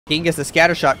King gets the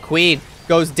scatter shot. Queen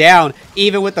goes down.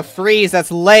 Even with the freeze,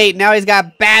 that's late. Now he's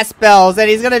got bat spells, and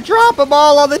he's going to drop them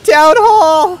all on the town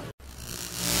hall.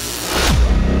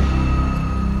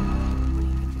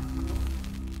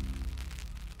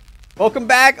 Welcome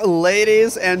back,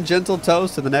 ladies and gentle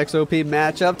toast, to the next OP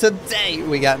matchup. Today,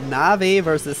 we got NAVI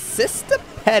versus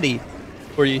Synthe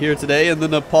for you here today in the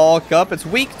Nepal Cup. It's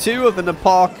week 2 of the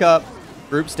Nepal Cup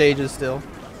group stages still.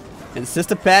 And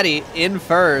Synthe in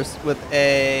first with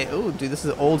a, oh, dude, this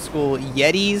is old school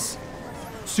Yetis,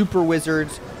 Super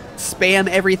Wizards. Spam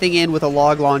everything in with a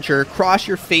log launcher. Cross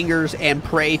your fingers and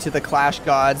pray to the Clash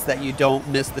Gods that you don't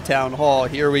miss the Town Hall.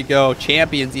 Here we go.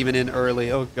 Champions even in early.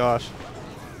 Oh, gosh.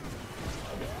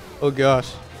 Oh,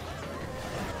 gosh.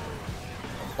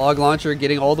 Log launcher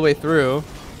getting all the way through.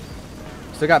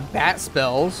 Still got bat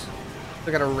spells.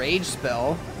 Still got a rage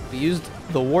spell. We used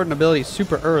the Warden ability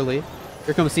super early.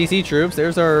 Here comes CC troops.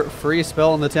 There's our free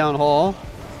spell in the Town Hall.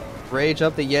 Rage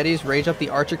up the Yetis. Rage up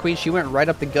the Archer Queen. She went right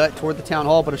up the gut toward the Town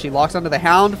Hall, but if she locks onto the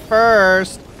Hound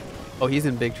first... Oh, he's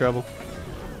in big trouble.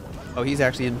 Oh, he's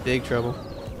actually in big trouble.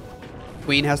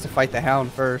 Queen has to fight the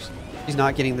Hound first. She's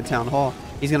not getting the Town Hall.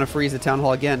 He's going to freeze the Town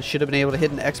Hall again. Should have been able to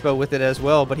hit an Expo with it as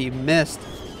well, but he missed.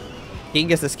 King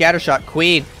gets the scatter shot.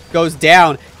 Queen goes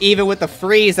down. Even with the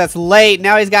freeze, that's late.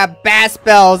 Now he's got bat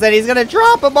spells, and he's going to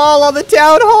drop them all on the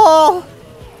Town Hall.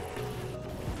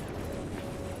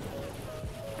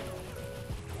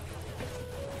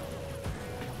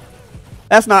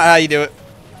 That's not how you do it.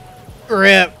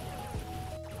 Rip.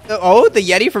 Oh, the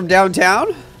Yeti from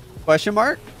downtown? Question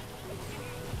mark?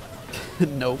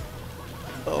 Nope.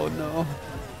 Oh, no.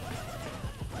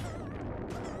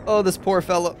 Oh, this poor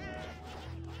fella.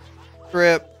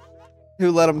 Rip.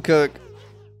 Who let him cook?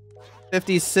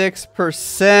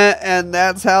 56%, and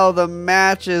that's how the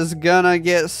match is gonna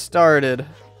get started.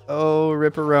 Oh,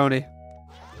 ripperoni.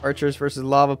 Archers versus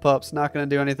lava pups. Not gonna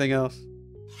do anything else.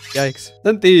 Yikes.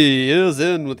 Synthe is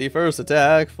in with the first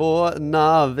attack for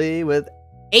NAVI with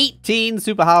 18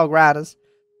 Super Hog Riders.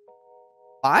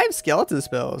 5 skeleton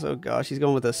spells. Oh gosh, he's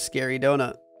going with a scary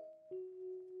donut.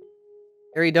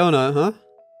 Scary donut, huh?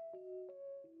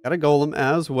 Got a golem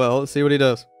as well. Let's see what he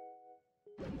does.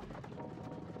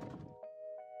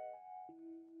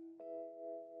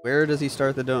 Where does he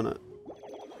start the donut?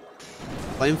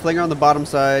 Flame Flinger on the bottom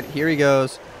side. Here he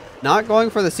goes. Not going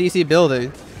for the CC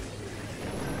building.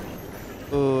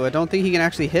 Oh, I don't think he can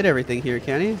actually hit everything here,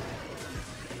 can he?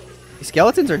 The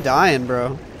skeletons are dying,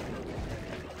 bro.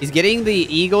 He's getting the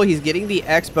Eagle, he's getting the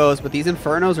Expos, but these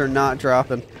Infernos are not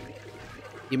dropping.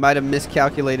 He might have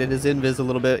miscalculated his invis a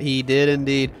little bit. He did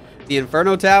indeed. The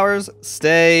Inferno Towers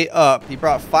stay up. He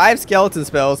brought 5 skeleton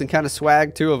spells and kind of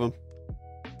swagged 2 of them.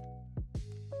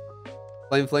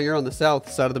 Flame Flinger on the south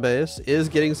side of the base is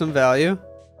getting some value.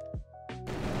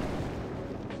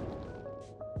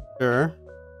 Sure.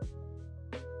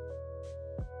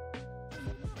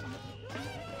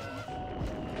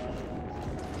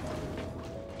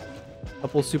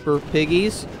 Couple super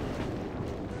piggies.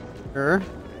 Sure.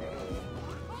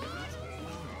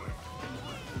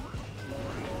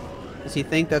 Does he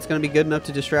think that's going to be good enough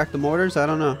to distract the mortars? I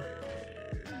don't know.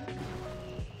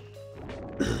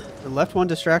 The left one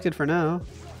distracted for now.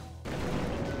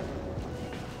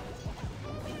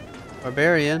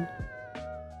 Barbarian.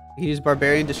 He used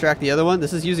Barbarian to distract the other one.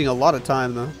 This is using a lot of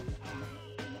time though.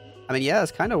 I mean, yeah,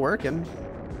 it's kind of working.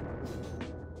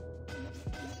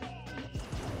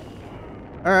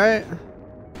 Alright.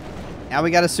 Now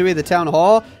we got to Sui the Town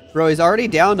Hall. Bro, he's already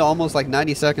down to almost like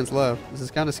 90 seconds left. This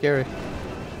is kind of scary.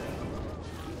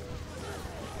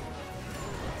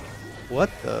 What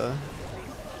the?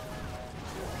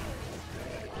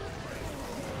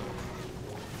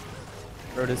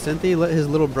 Bro, did Synthe let his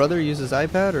little brother use his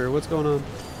iPad or what's going on?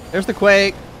 There's the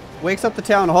Quake. Wakes up the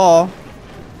Town Hall.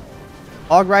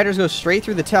 Hog Riders go straight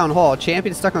through the Town Hall.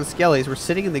 Champion stuck on Skellies. We're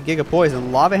sitting in the Giga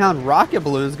Poison. Lava Hound rocket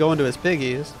balloons going to his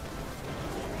piggies.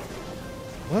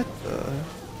 What the?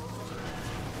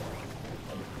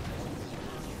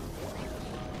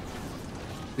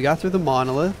 We got through the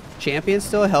Monolith. Champion's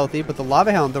still healthy, but the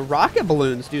Lava Hound, the rocket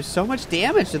balloons do so much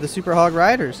damage to the Super Hog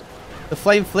Riders. The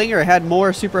Flame Flinger had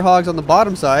more Super Hogs on the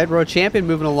bottom side. Road Champion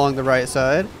moving along the right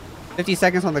side. 50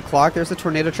 seconds on the clock. There's the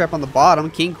Tornado Trap on the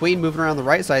bottom. King Queen moving around the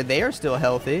right side. They are still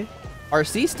healthy.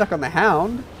 RC stuck on the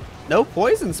Hound. No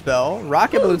poison spell.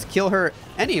 Rocket balloons kill her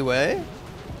anyway.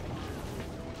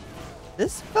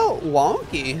 This felt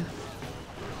wonky.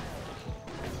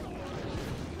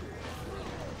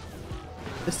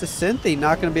 Just a Synthe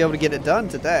not going to be able to get it done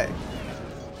today.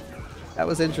 That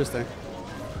was interesting.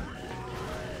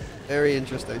 Very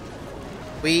interesting.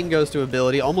 Queen goes to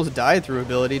ability. Almost died through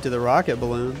ability to the rocket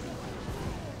balloon.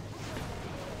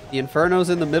 The Infernos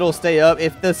in the middle stay up.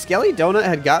 If the Skelly Donut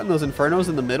had gotten those Infernos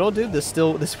in the middle, dude, this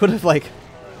would have like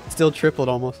still tripled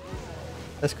almost.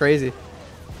 That's crazy.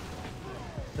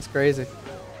 That's crazy.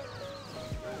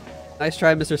 Nice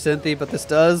try, Mr. Synthe, but this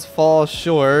does fall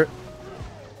short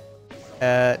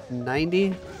at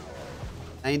 90%.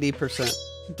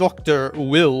 Dr.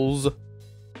 Wills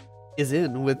is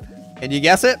in with, can you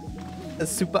guess it? A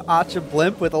Super Archer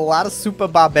Blimp with a lot of Super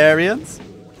Barbarians.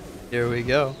 Here we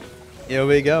go. Here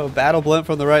we go. Battle Blimp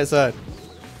from the right side.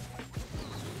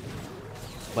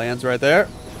 Lands right there.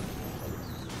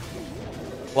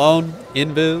 Clone,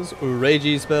 Invis,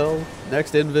 Ragey spell.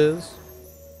 Next Invis.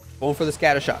 Going for the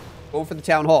Scatter Shot. Going for the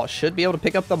Town Hall. Should be able to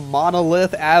pick up the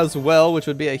Monolith as well, which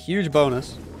would be a huge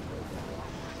bonus.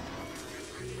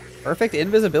 Perfect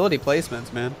invisibility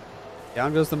placements, man.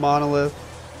 Down goes the Monolith.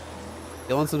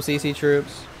 Killing some CC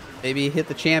troops. Maybe hit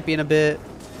the champion a bit.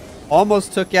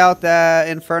 Almost took out that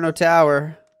Inferno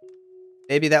Tower.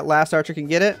 Maybe that last archer can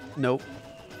get it? Nope.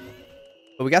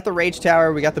 But we got the Rage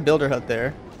Tower. We got the Builder Hut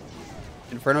there.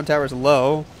 Inferno Tower's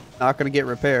low. Not going to get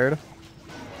repaired.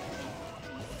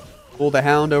 Pull the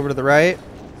Hound over to the right.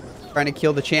 Trying to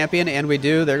kill the champion, and we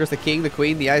do. There goes the King, the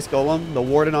Queen, the Ice Golem, the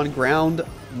Warden on ground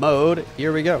mode.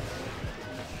 Here we go.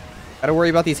 Gotta worry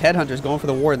about these Headhunters going for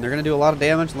the Warden. They're going to do a lot of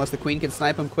damage unless the Queen can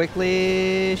snipe them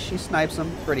quickly. She snipes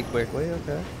them pretty quickly.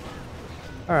 Okay.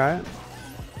 Alright.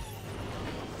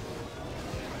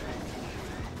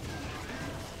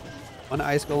 One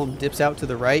Ice Golem dips out to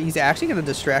the right. He's actually going to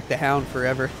distract the Hound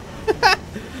forever.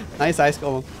 Nice Ice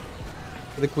Golem.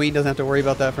 The Queen doesn't have to worry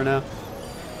about that for now.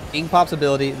 King pops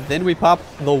ability. Then we pop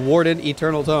the Warden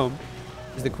Eternal Tome.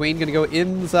 Is the Queen going to go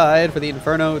inside for the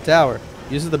Inferno Tower?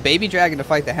 Uses the Baby Dragon to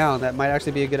fight the Hound. That might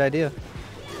actually be a good idea.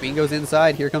 Queen goes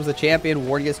inside. Here comes the champion.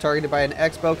 Warden gets targeted by an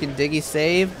Expo. Can Diggy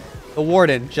save the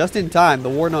Warden? Just in time. The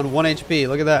Warden on 1 HP.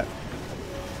 Look at that.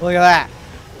 Look at that.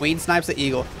 Queen snipes the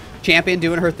Eagle. Champion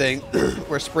doing her thing.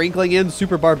 We're sprinkling in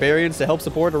Super Barbarians to help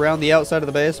support around the outside of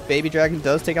the base. Baby Dragon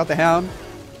does take out the Hound.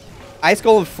 Ice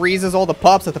Golem freezes all the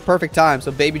pups at the perfect time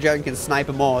so Baby Dragon can snipe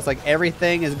them all. It's like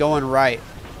everything is going right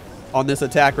on this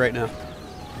attack right now.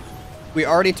 We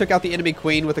already took out the enemy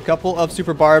Queen with a couple of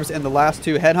Super Barbs and the last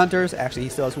 2 Headhunters. Actually, he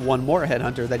still has 1 more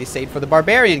Headhunter that he saved for the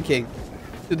Barbarian King.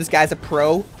 Dude, this guy's a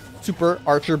pro Super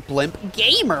Archer Blimp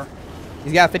gamer.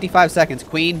 He's got 55 seconds.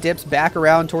 Queen dips back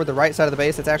around toward the right side of the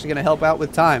base. That's actually going to help out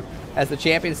with time as the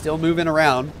champion's still moving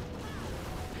around.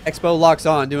 Expo locks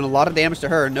on, doing a lot of damage to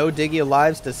her. No Diggy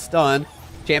Alives to stun.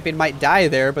 Champion might die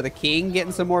there, but the King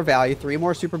getting some more value. 3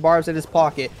 more Super Barbs in his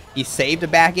pocket. He saved a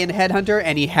back-end Headhunter,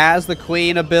 and he has the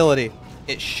Queen ability.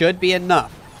 It should be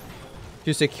enough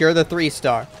to secure the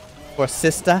 3-star for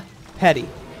Sister Petty.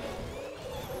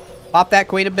 Pop that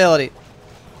Queen ability.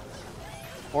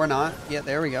 Or not. Yeah,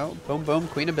 there we go. Boom, boom.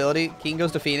 Queen ability. King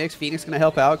goes to Phoenix. Phoenix going to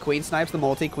help out. Queen snipes the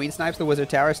multi. Queen snipes the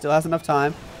Wizard Tower. Still has enough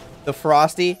time. The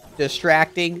Frosty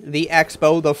distracting the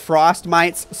Expo. The Frost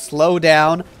Mites slow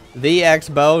down the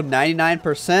Expo.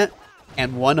 99%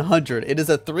 and 100. It is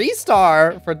a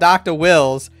 3-star for Dr.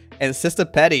 Wills, and Sister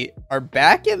Petty are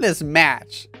back in this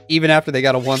match even after they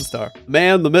got a 1-star.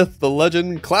 Man, the myth, the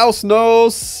legend, Klaus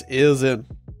is in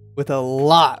with a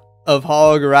lot of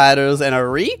Hog Riders and a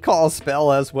recall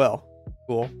spell as well.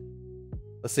 Cool.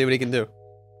 Let's see what he can do.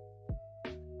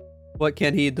 What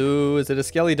can he do? Is it a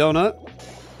Skelly Donut?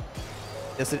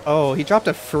 Yes, oh, he dropped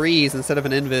a freeze instead of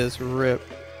an invis. Rip.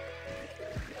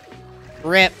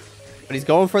 Rip. But he's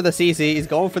going for the CC. He's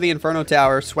going for the Inferno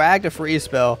Tower. Swagged a freeze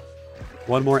spell.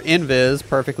 1 more invis.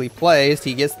 Perfectly placed.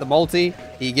 He gets the multi.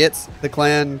 He gets the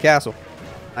clan castle.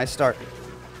 Nice start.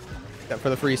 Except for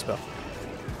the freeze spell.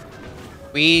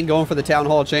 Queen going for the Town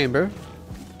Hall Chamber.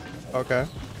 Okay.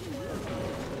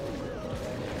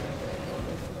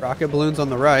 Rocket balloons on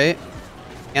the right.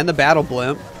 And the Battle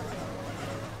Blimp.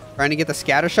 Trying to get the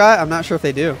Scatter Shot? I'm not sure if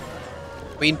they do.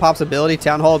 Queen pops ability.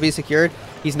 Town Hall will be secured.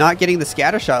 He's not getting the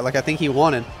Scatter Shot like I think he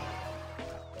wanted.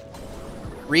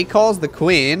 Recalls the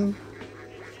Queen.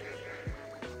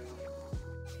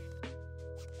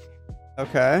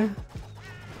 Okay.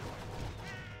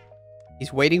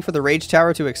 He's waiting for the Rage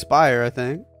Tower to expire, I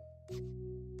think.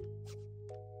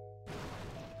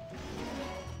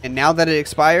 And now that it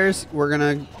expires, we're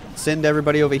going to send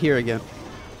everybody over here again.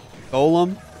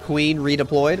 Golem, Queen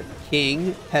redeployed.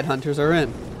 King, Headhunters are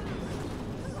in.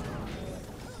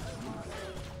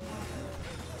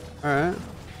 Alright.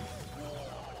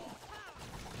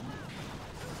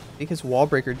 I think his wall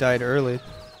breaker died early.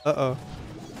 Uh-oh.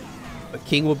 But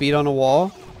King will beat on a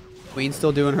wall. Queen's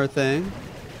still doing her thing.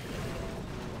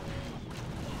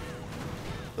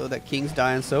 Oh, that King's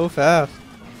dying so fast.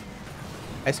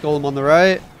 Ice Golem on the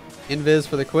right. Invis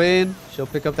for the queen. She'll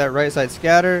pick up that right side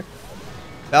scatter.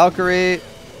 Valkyrie.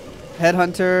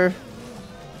 Headhunter.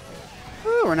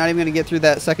 Ooh, we're not even going to get through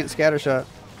that second scatter shot.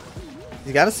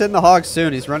 He's got to send the hog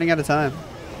soon. He's running out of time.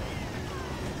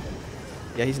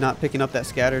 Yeah, he's not picking up that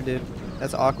scatter, dude.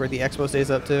 That's awkward. The expo stays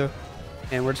up too.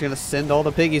 And we're just going to send all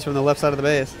the piggies from the left side of the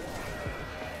base.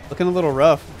 Looking a little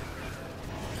rough.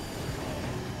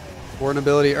 Warden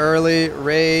ability early.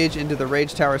 Rage into the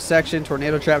Rage Tower section.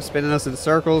 Tornado Trap spinning us in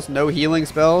circles. No healing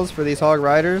spells for these Hog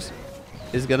Riders.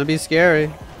 Is going to be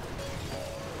scary.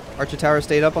 Archer Tower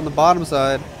stayed up on the bottom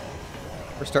side.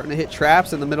 We're starting to hit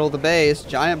traps in the middle of the base.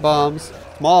 Giant bombs.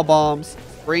 Small bombs.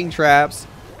 Spring traps.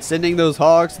 Sending those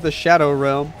hogs to the Shadow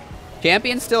Realm.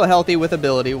 Champion's still healthy with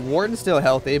ability. Warden's still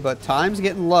healthy, but time's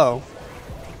getting low.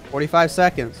 45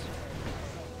 seconds.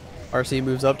 RC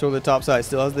moves up toward the top side.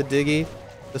 Still has the Diggy.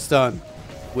 The stun.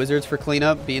 Wizards for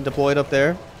cleanup being deployed up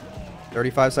there.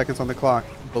 35 seconds on the clock.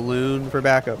 Balloon for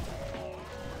backup.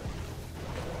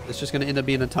 It's just going to end up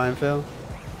being a time fail.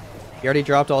 He already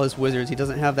dropped all his wizards. He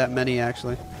doesn't have that many,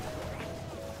 actually.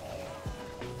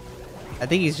 I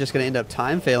think he's just going to end up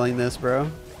time failing this, bro.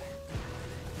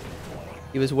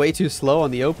 He was way too slow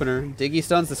on the opener. Diggy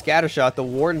stuns the scatter shot. The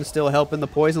Warden's still helping. The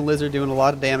Poison Lizard doing a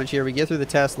lot of damage here. We get through the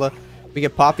Tesla. We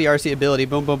can pop the RC ability.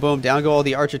 Boom, boom, boom. Down go all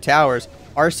the Archer Towers.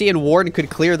 RC and Warden could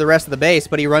clear the rest of the base,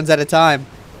 but he runs out of time.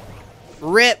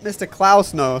 Rip, Mr.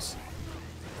 Klausnos.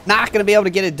 Not going to be able to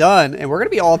get it done. And we're going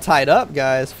to be all tied up,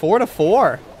 guys.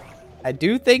 4-4. I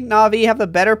do think Navi have the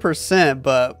better percent,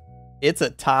 but it's a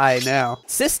tie now.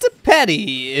 Sister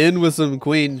Petty in with some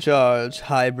Queen Charge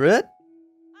Hybrid.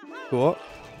 Cool.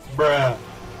 Bruh.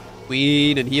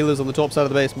 Queen and healers on the top side of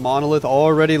the base. Monolith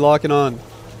already locking on.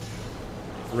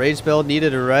 Rage spell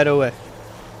needed right away.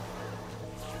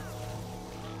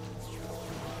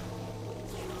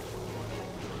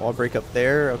 Wall break up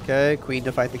there. Okay. Queen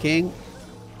to fight the king.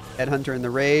 Headhunter in the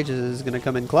rage is going to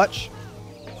come in clutch.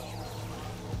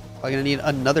 Probably going to need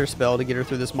another spell to get her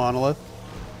through this monolith.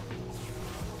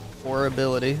 Or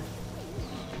ability.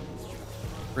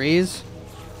 Freeze.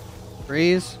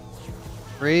 Freeze.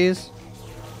 Freeze.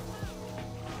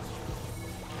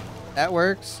 That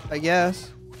works, I guess.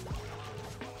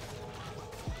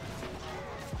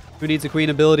 Who needs a queen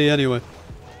ability anyway?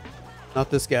 Not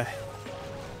this guy.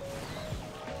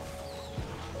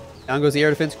 Down goes the air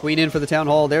defense. Queen in for the town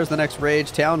hall. There's the next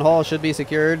rage. Town hall should be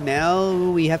secured. Now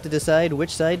we have to decide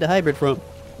which side to hybrid from.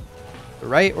 The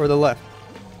right or the left?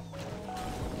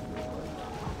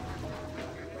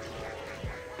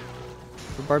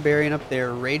 Barbarian up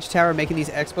there. Rage Tower making these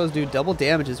expos do double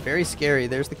damage is very scary.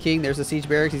 There's the king. There's the siege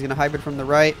barracks. He's going to hybrid from the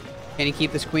right. Can he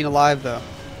keep this queen alive, though?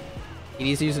 He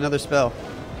needs to use another spell.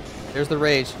 There's the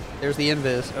rage. There's the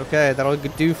invis. Okay, that'll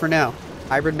do for now.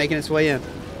 Hybrid making its way in.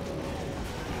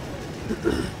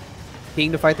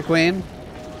 King to fight the queen.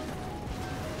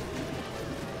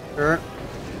 Sure.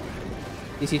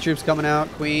 DC troops coming out.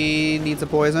 Queen needs a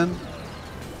poison.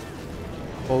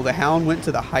 Oh, the hound went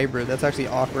to the hybrid. That's actually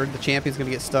awkward. The champion's going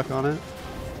to get stuck on it.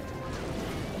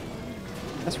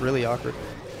 That's really awkward.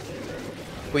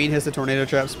 Queen hits the tornado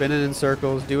trap, spinning in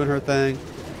circles, doing her thing.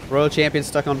 Royal champion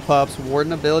stuck on pups.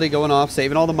 Warden ability going off,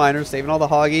 saving all the miners, saving all the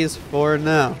hoggies for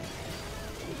now.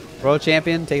 Royal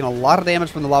champion taking a lot of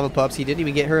damage from the lava pups. He didn't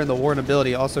even get her in the warden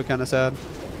ability. Also kind of sad.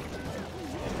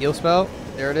 Heal spell.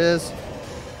 There it is.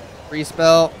 Free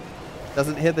spell.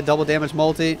 Doesn't hit the double damage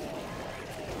multi.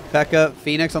 P.E.K.K.A.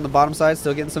 Phoenix on the bottom side,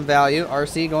 still getting some value.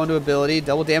 RC going to ability.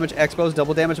 Double damage expos,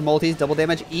 double damage multis, double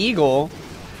damage eagle.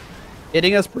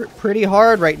 Hitting us pretty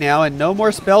hard right now, and no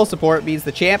more spell support means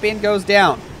the champion goes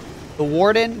down. The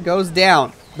warden goes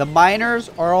down. The miners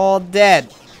are all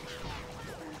dead.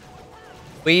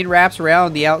 Queen wraps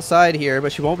around the outside here,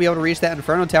 but she won't be able to reach that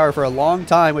Inferno Tower for a long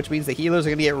time, which means the healers are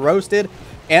going to get roasted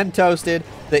and toasted.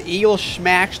 The eagle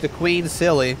smashed the queen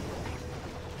silly.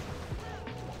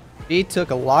 She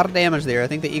took a lot of damage there. I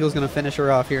think the eagle's going to finish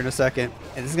her off here in a second.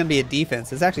 And this is going to be a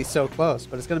defense. It's actually so close,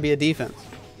 but it's going to be a defense.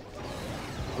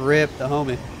 Rip the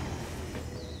homie.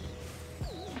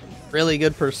 Really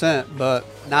good percent, but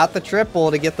not the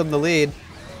triple to get them the lead.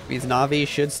 Means Navi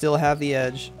should still have the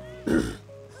edge.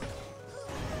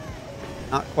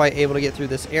 Not quite able to get through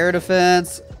this air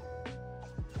defense.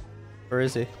 Where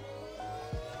is he?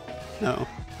 No.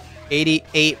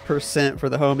 88% for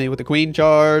the homie with the queen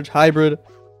charge. Hybrid.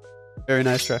 Very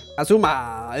nice try.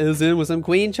 Kazuma is in with some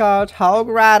queen charge hog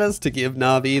riders to give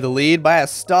Navi the lead by a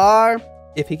star.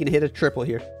 If he can hit a triple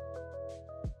here.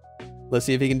 Let's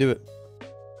see if he can do it.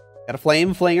 Got a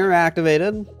flame flinger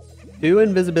activated. 2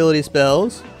 invisibility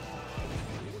spells.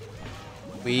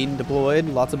 Queen deployed.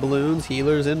 Lots of balloons.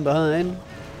 Healers in behind.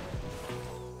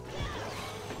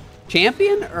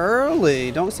 Champion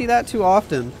early. Don't see that too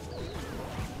often.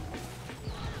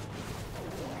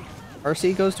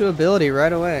 RC goes to ability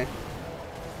right away.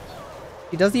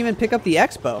 He doesn't even pick up the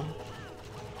expo.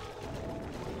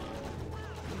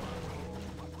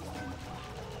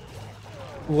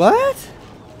 What?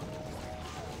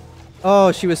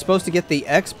 Oh, she was supposed to get the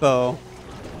expo.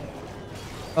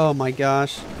 Oh my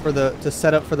gosh. To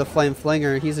set up for the flame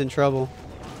flinger. He's in trouble.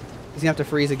 He's gonna have to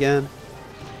freeze again.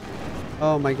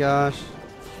 Oh my gosh.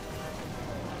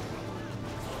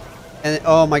 And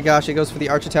oh my gosh, it goes for the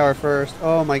Archer Tower first.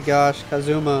 Oh my gosh,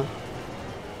 Kazuma.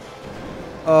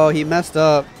 Oh, he messed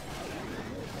up.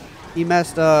 He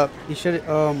messed up. He should.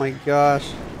 Oh my gosh.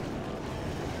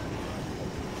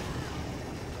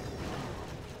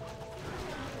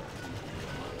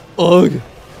 Ugh.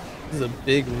 This is a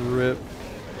big rip.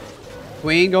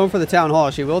 Queen going for the Town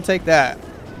Hall. She will take that.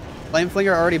 Flame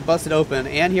Flinger already busted open,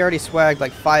 and he already swagged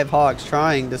like 5 hogs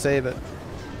trying to save it.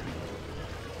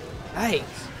 Nice.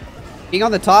 Being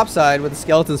on the top side with the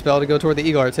skeleton spell to go toward the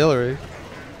Eagle Artillery.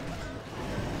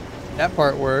 That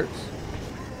part works.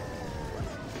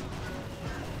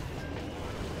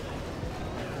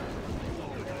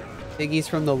 Piggies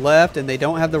from the left, and they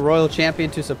don't have the Royal Champion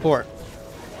to support.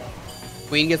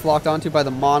 Queen gets locked onto by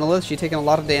the Monolith. She's taking a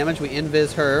lot of damage. We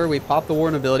invis her. We pop the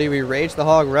Warden ability. We rage the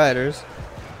Hog Riders.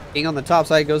 King on the top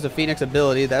side goes to Phoenix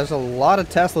ability. There's a lot of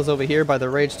Teslas over here by the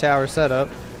Rage Tower setup.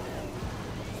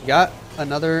 Got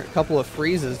another couple of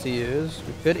freezes to use.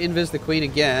 We could invis the Queen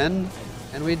again.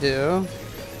 And we do.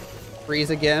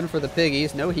 Freeze again for the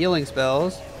piggies. No healing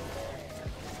spells.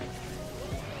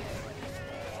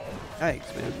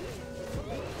 Yikes, man.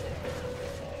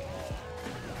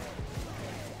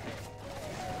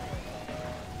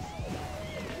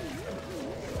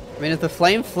 I mean, if the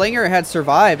Flame Flinger had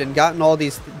survived and gotten all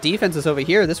these defenses over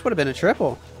here, this would have been a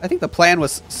triple. I think the plan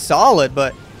was solid,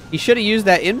 but he should have used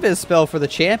that Invis spell for the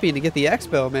champion to get the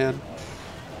Expo, man.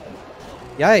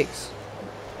 Yikes.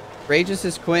 Rages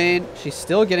his Queen. She's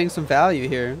still getting some value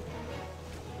here.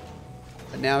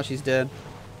 But now she's dead.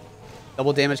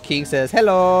 Double damage King says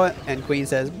hello, and Queen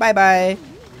says bye-bye.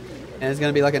 And it's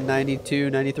going to be like a 92,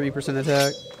 93%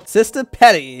 attack. Sister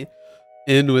Petty.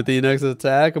 In with the next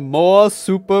attack. More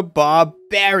super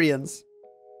barbarians.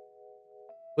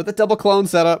 With a double clone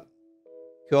setup.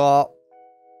 Cool.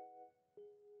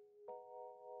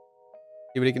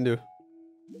 See what he can do.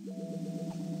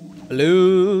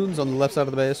 Balloons on the left side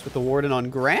of the base with the Warden on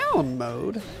ground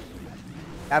mode.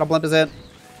 Battle Blimp is in.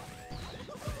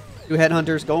 2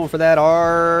 Headhunters going for that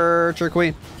Archer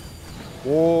Queen.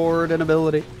 Warden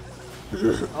ability.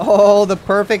 Oh, the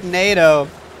perfect NATO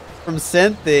from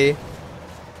Synthe.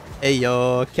 Hey,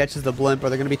 yo, catches the blimp. Are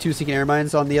there going to be 2 Seeking Air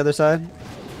Mines on the other side?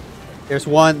 There's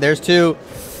 1. There's 2.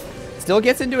 Still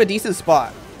gets into a decent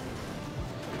spot.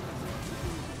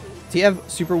 Does he have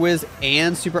Super Wiz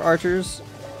and Super Archers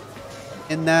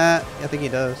in that? I think he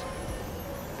does.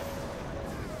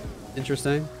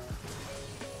 Interesting.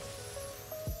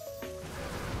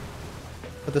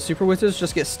 But the Super Wizards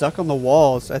just get stuck on the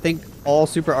walls. I think all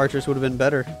Super Archers would have been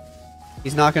better.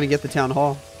 He's not going to get the Town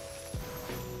Hall.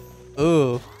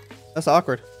 Ooh. That's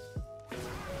awkward.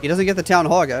 He doesn't get the Town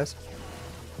Hall, guys.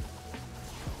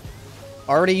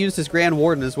 Already used his Grand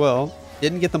Warden as well.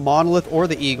 Didn't get the Monolith or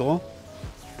the Eagle.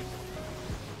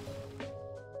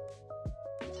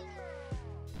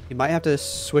 He might have to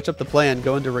switch up the plan,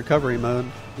 go into recovery mode.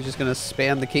 He's just going to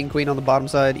spam the King Queen on the bottom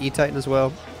side, E-Titan as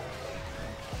well.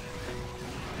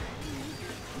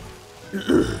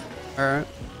 Alright.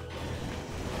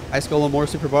 Ice Golem, more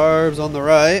Super Barbs on the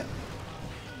right.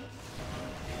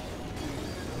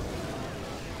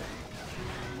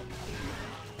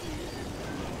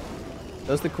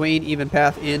 Does the Queen even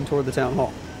path in toward the Town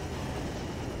Hall?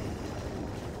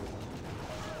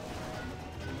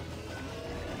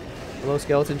 Hello,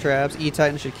 skeleton traps.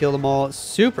 E-Titan should kill them all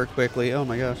super quickly. Oh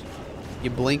my gosh. You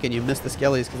blink and you miss the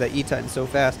skellies because that E-Titan's so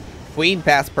fast. Queen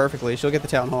passed perfectly. She'll get the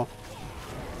Town Hall.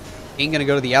 King gonna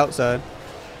go to the outside.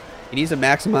 He needs to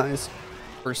maximize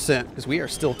percent because we are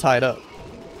still tied up.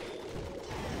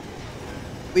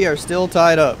 We are still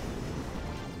tied up.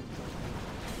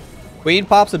 Queen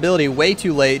pops ability way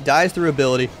too late, dies through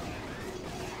ability.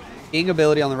 King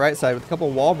ability on the right side with a couple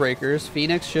wall breakers.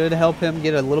 Phoenix should help him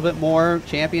get a little bit more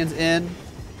champions in.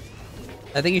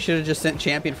 I think he should have just sent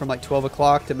champion from like 12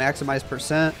 o'clock to maximize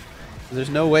percent.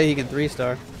 There's no way he can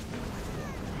 3-star.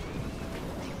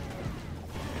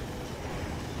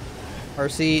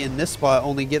 RC in this spot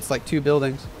only gets like 2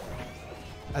 buildings.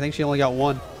 I think she only got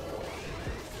 1.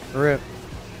 Rip.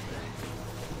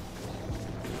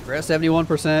 We're at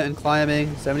 71% and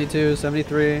climbing. 72,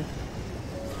 73.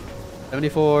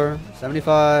 74,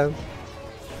 75.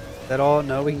 Is that all?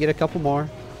 No, we can get a couple more.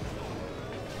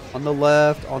 On the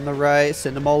left, on the right.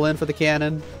 Send them all in for the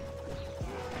cannon.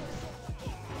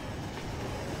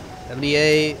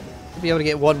 78. We'll be able to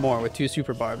get one more with 2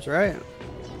 super barbs, right?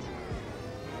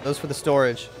 Those for the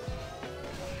storage.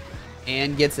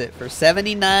 And gets it for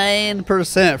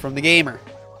 79% from the gamer.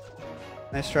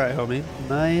 Nice try, homie.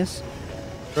 Nice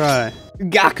try.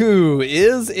 GAKU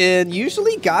is in.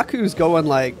 Usually GAKU's going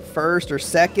like first or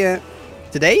second.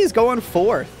 Today he's going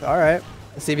fourth. All right.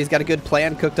 Let's see if he's got a good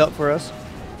plan cooked up for us.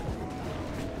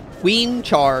 Queen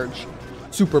charge.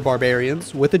 Super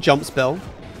barbarians with a jump spell.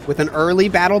 With an early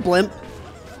battle blimp.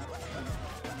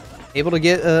 Able to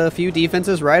get a few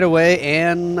defenses right away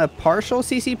and a partial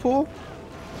CC pool.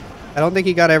 I don't think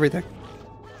he got everything.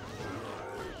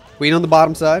 Queen on the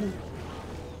bottom side.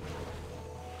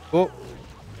 Cool.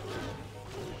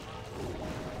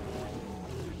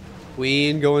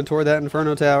 Queen going toward that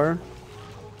Inferno Tower.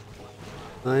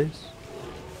 Nice.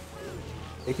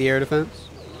 Take the air defense.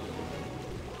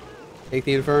 Take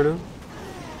the Inferno.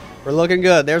 We're looking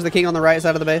good. There's the king on the right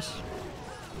side of the base.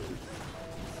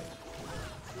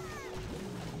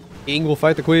 King will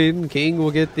fight the queen. King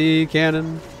will get the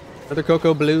cannon. Another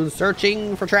Cocoa Balloon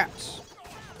searching for traps.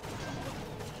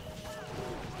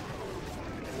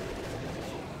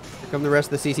 Here come the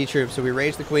rest of the CC troops. So we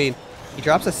rage the queen. He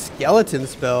drops a skeleton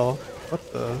spell.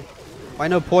 What the? Why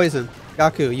no poison?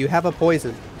 GAKU, you have a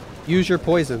poison. Use your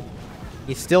poison.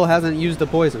 He still hasn't used the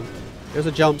poison. There's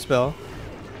a jump spell.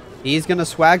 He's going to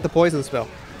swag the poison spell.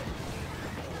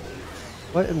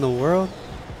 What in the world?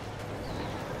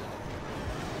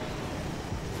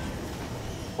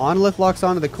 Monolith locks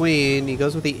onto the queen. He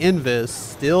goes with the invis.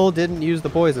 Still didn't use the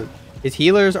poison. His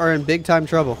healers are in big time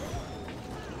trouble.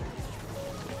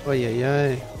 Oh yeah,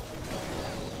 yeah.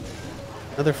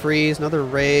 Another freeze, another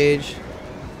rage.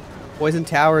 Poison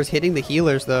tower is hitting the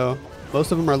healers though.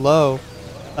 Most of them are low.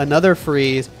 Another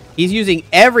freeze. He's using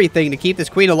everything to keep this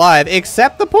queen alive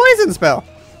except the poison spell.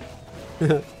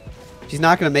 She's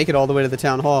not going to make it all the way to the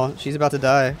town hall. She's about to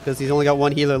die because he's only got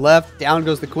one healer left. Down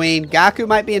goes the queen. GAKU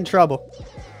might be in trouble.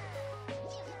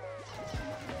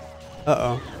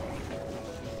 Uh-oh.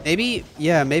 Maybe,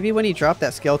 yeah, maybe when he dropped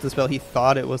that skeleton spell, he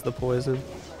thought it was the poison.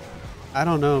 I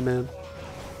don't know, man.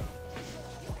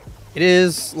 It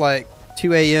is like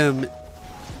 2 a.m.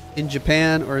 in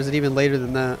Japan, or is it even later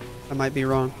than that? I might be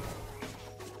wrong.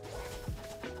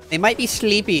 They might be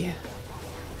sleepy.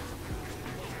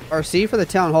 RC for the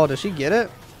town hall. Does she get it?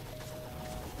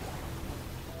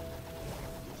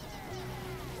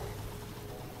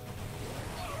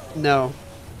 No.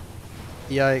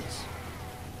 Yikes.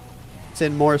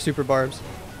 Send more super barbs.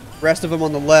 Rest of them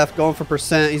on the left going for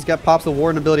percent. He's got pops the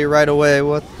warden ability right away.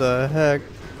 What the heck?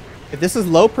 If this is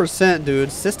low percent,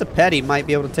 dude, Sister Petty might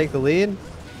be able to take the lead.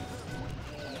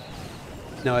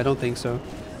 No, I don't think so.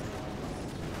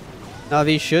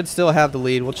 Navi should still have the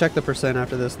lead. We'll check the percent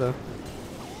after this, though.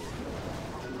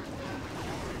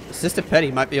 Sister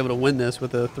Petty might be able to win this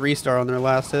with a 3-star on their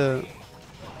last hit.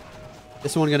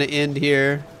 This one going to end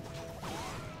here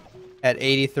at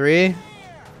 83.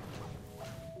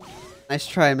 Nice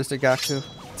try, Mr. GAKU.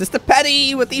 Sister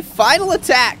Petty with the final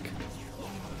attack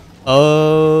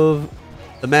of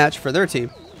the match for their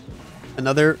team.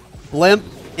 Another blimp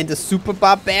into Super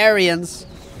Barbarians.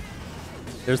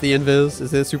 There's the invis.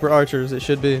 Is it Super Archers? It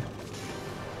should be.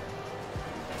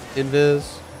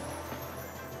 Invis.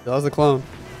 That was the clone.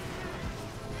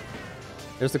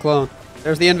 There's the clone.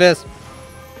 There's the invis.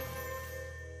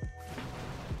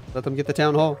 Let them get the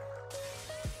town hall.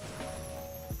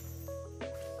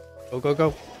 Go, go,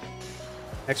 go.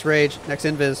 Next rage. Next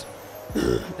invis.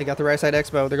 They got the right side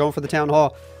expo. They're going for the town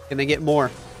hall. Can they get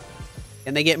more?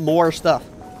 Can they get more stuff?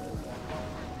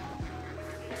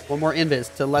 One more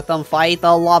invis to let them fight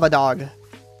the lava dog.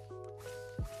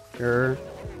 Sure.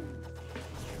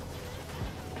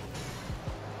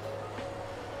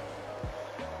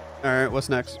 Alright, what's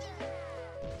next?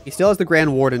 He still has the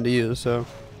Grand Warden to use, so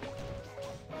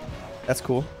that's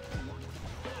cool.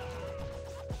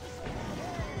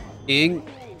 King,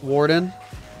 Warden,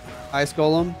 Ice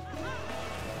Golem,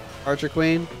 Archer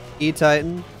Queen,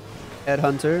 E-Titan,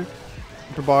 Headhunter,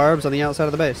 Super Barbs on the outside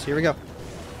of the base. Here we go.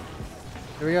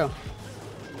 Here we go.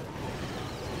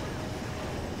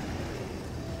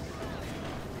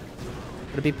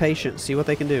 Gotta be patient, see what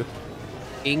they can do.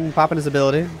 King popping his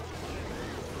ability.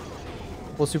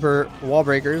 Couple super wall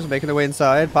breakers making their way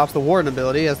inside. Pops the Warden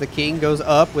ability as the King goes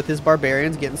up with his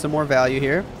Barbarians, getting some more value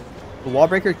here. The wall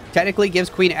breaker technically gives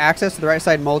Queen access to the right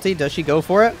side multi. Does she go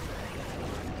for it?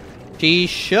 She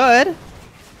should.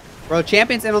 Bro,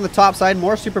 Champion's in on the top side.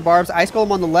 More Super Barbs. Ice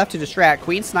Golem on the left to distract.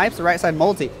 Queen snipes the right side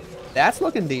multi. That's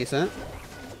looking decent.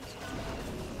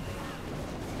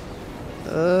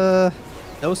 No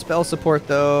spell support,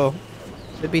 though.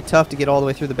 Should be tough to get all the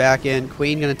way through the back end.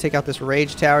 Queen going to take out this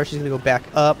Rage Tower. She's going to go back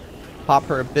up. Pop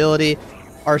her ability.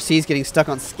 RC's getting stuck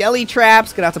on Skelly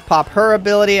Traps. Going to have to pop her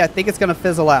ability. I think it's going to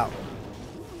fizzle out.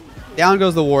 Down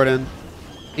goes the Warden.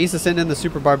 Needs to send in the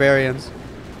Super Barbarians.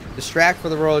 Distract for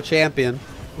the Royal Champion.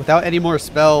 Without any more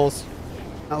spells.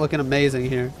 Not looking amazing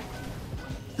here.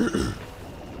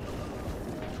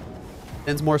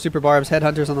 Sends more Super Barbs.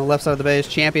 Headhunters on the left side of the base.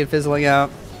 Champion fizzling out.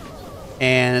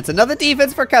 And it's another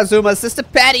defense for Kazuma. Sister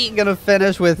Patty gonna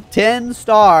finish with 10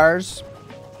 stars.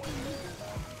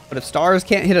 But if stars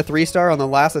can't hit a 3-star on the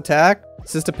last attack,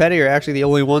 Sister Petty are actually the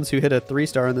only ones who hit a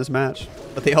 3-star in this match.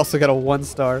 But they also got a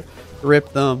 1-star.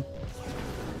 Rip them.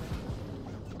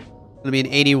 Gonna be an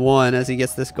 81 as he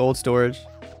gets this gold storage.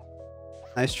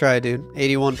 Nice try, dude.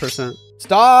 81%.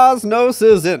 Stars no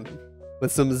in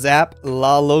with some Zap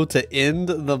Lalo to end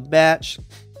the match.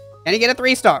 Can he get a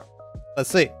 3-star? Let's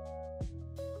see.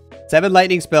 7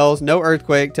 lightning spells, no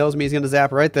earthquake. Tells me he's gonna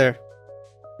zap right there.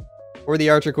 Or the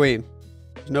Archer Queen.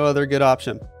 There's no other good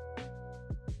option.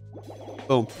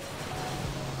 Boom.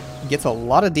 Gets a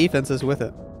lot of defenses with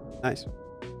it. Nice.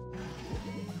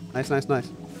 Nice, nice, nice.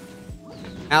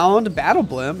 Hound, Battle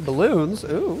Blimp, Balloons.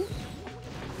 Ooh.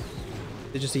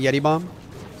 Is it just a Yeti Bomb?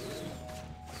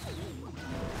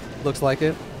 Looks like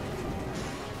it.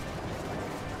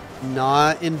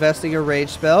 Not investing a Rage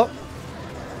spell.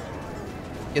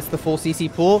 Gets the full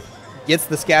CC pool. Gets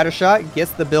the Scatter Shot.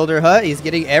 Gets the Builder Hut. He's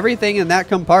getting everything in that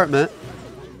compartment.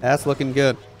 That's looking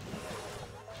good.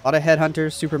 A lot of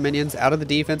Headhunters, Super Minions out of the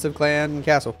defensive clan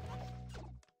castle.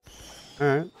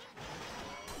 Alright.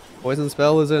 Poison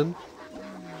spell is in.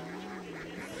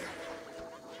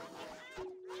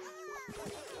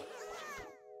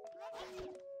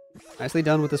 Nicely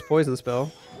done with this poison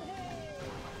spell.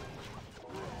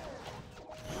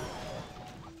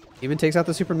 Even takes out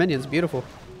the super minions. Beautiful.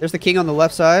 There's the king on the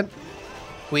left side.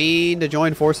 Queen to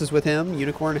join forces with him.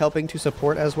 Unicorn helping to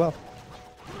support as well.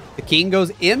 The king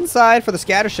goes inside for the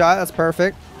scatter shot. That's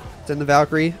perfect. It's in the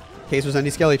Valkyrie in case there's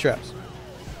any skelly traps.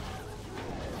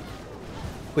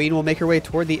 Queen will make her way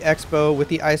toward the expo with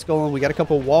the ice golem. We got a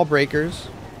couple wall breakers.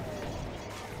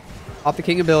 Off the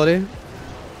king ability.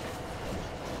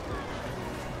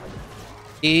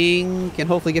 King can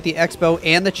hopefully get the expo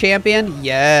and the champion.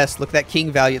 Yes, look at that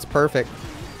king value. It's perfect.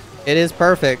 It is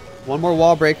perfect. One more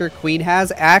wall breaker. Queen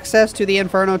has access to the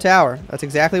Inferno Tower. That's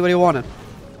exactly what he wanted.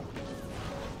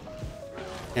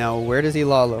 Now, where does he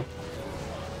Lalo?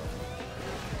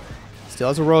 Still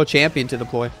has a royal champion to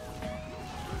deploy.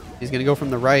 He's going to go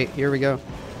from the right. Here we go.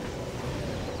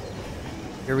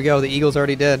 Here we go. The eagle's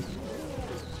already dead.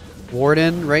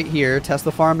 Warden right here.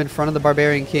 Tesla farm in front of the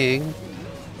Barbarian King.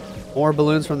 More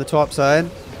balloons from the top side.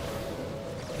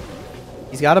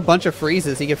 He's got a bunch of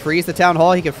freezes. He can freeze the Town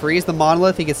Hall. He can freeze the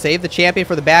Monolith. He can save the champion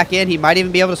for the back end. He might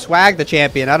even be able to swag the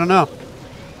champion. I don't know.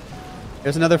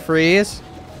 There's another freeze.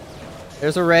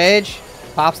 There's a rage.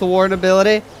 Pops the Warden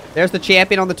ability. There's the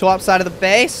champion on the top side of the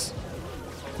base.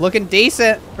 Looking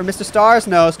decent for Mr. Stars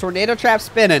Nose. Tornado trap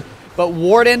spinning. But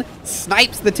Warden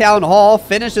snipes the Town Hall,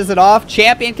 finishes it off.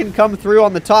 Champion can come through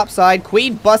on the top side.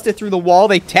 Queen busted through the wall.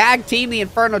 They tag team the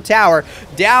Inferno Tower.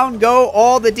 Down go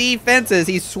all the defenses.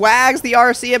 He swags the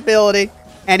RC ability,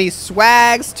 and he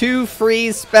swags 2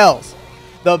 freeze spells.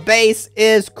 The base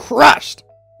is crushed.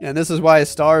 And this is why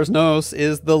Stars Nos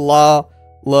is the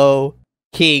Lalo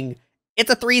King.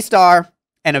 It's a 3-star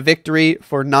and a victory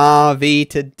for NAVI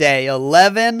today.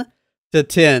 11 to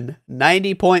 10,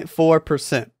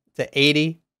 90.4%. to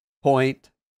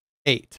 80.8.